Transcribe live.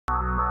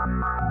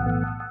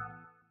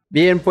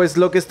Bien, pues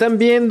lo que están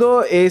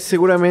viendo es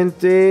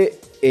seguramente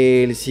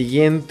el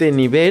siguiente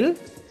nivel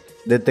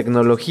de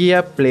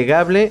tecnología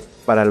plegable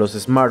para los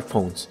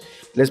smartphones.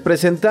 Les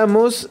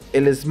presentamos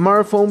el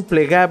smartphone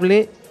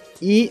plegable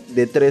y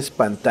de 3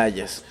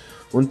 pantallas.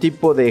 Un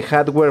tipo de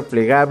hardware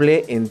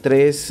plegable en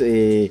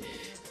 3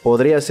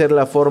 podría ser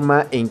la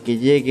forma en que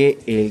llegue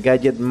el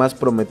gadget más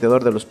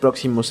prometedor de los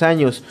próximos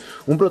años.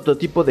 Un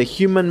prototipo de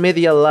Human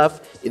Media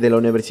Lab y de la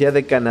Universidad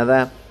de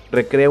Canadá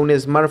recrea un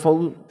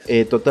smartphone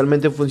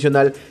totalmente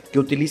funcional que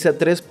utiliza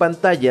 3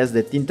 pantallas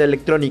de tinta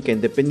electrónica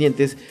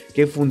independientes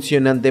que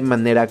funcionan de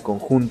manera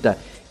conjunta.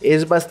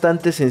 Es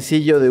bastante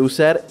sencillo de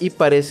usar y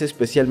parece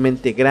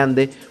especialmente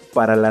grande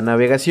para la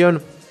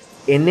navegación.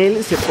 En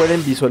él se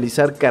pueden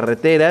visualizar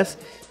carreteras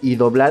y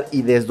doblar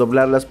y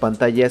desdoblar las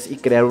pantallas y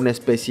crear una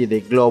especie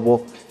de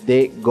globo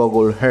de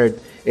Google Earth.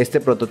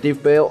 Este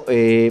prototipo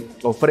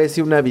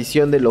ofrece una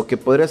visión de lo que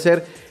podría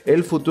ser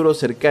el futuro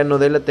cercano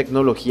de la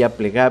tecnología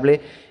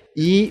plegable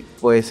y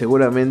pues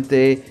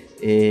seguramente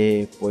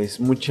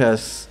pues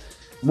muchas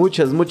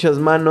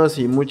manos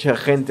y mucha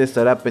gente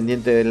estará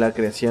pendiente de la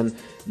creación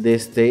de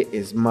este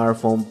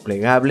smartphone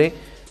plegable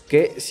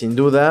que sin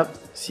duda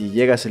si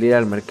llega a salir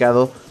al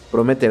mercado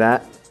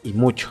prometerá y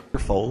mucho.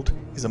 Paperfold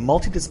is a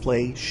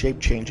multi-display,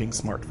 shape-changing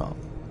smartphone.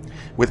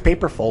 With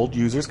Paperfold,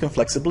 users can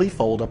flexibly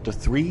fold up to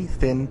 3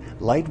 thin,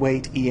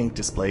 lightweight e-ink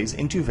displays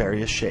into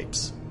various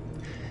shapes.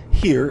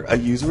 Here, a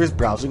user is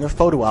browsing a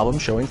photo album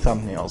showing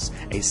thumbnails.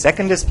 A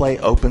second display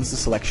opens the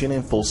selection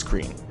in full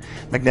screen.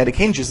 Magnetic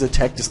hinges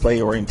detect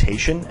display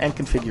orientation and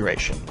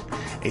configuration.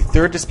 A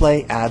third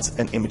display adds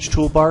an image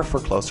toolbar for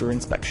closer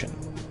inspection.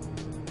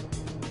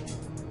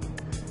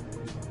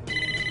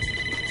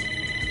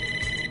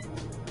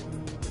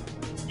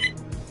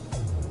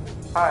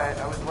 Hi,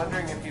 I was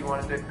wondering if you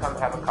wanted to come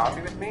have a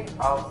coffee with me.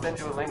 I'll send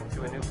you a link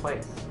to a new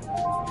place.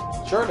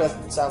 Sure,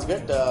 that sounds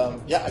good.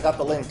 Yeah, I got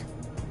the link.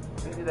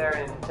 Meet you there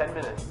in 10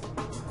 minutes.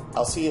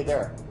 I'll see you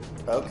there.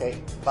 Okay,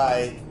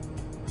 bye.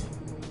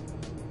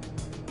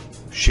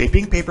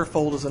 Shaping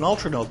Paperfold as an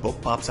Ultra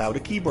notebook pops out a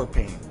keyboard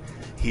pane.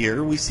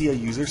 Here we see a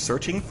user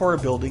searching for a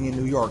building in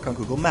New York on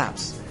Google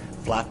Maps.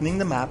 Flattening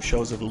the map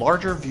shows a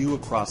larger view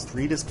across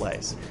 3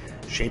 displays.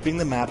 Shaping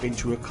the map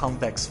into a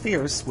convex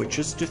sphere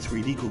switches to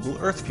 3D Google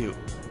Earth view.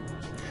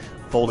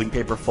 Folding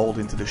Paperfold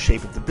into the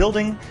shape of the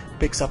building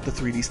picks up the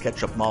 3D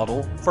SketchUp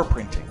model for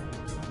printing.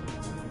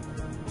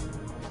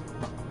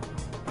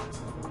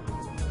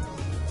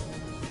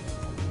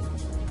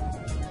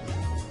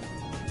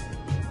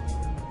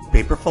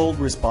 Paperfold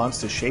responds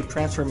to shape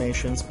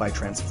transformations by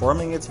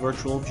transforming its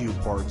virtual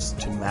viewports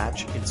to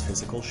match its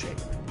physical shape.